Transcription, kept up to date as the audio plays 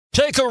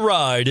Take a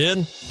ride in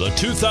the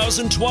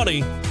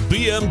 2020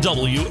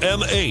 BMW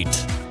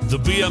M8. The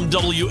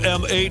BMW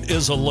M8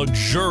 is a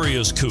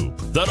luxurious coupe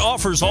that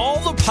offers all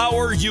the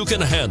power you can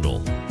handle.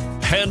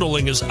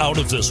 Handling is out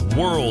of this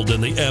world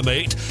in the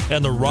M8,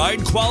 and the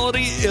ride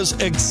quality is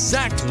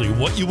exactly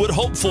what you would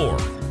hope for.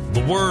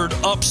 The word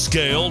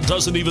upscale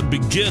doesn't even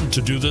begin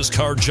to do this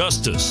car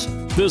justice.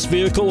 This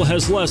vehicle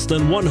has less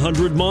than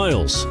 100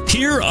 miles.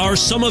 Here are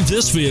some of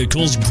this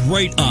vehicle's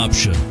great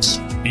options: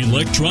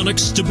 electronic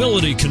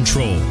stability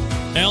control,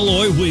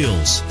 alloy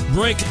wheels,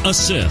 brake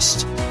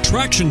assist,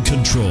 traction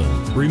control,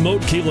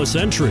 remote keyless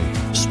entry,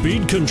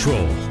 speed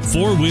control,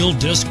 four-wheel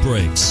disc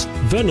brakes,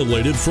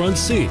 ventilated front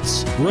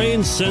seats,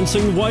 rain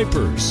sensing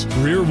wipers,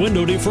 rear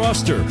window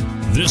defroster.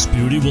 This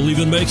beauty will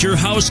even make your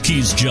house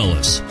keys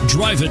jealous.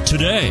 Drive it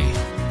today.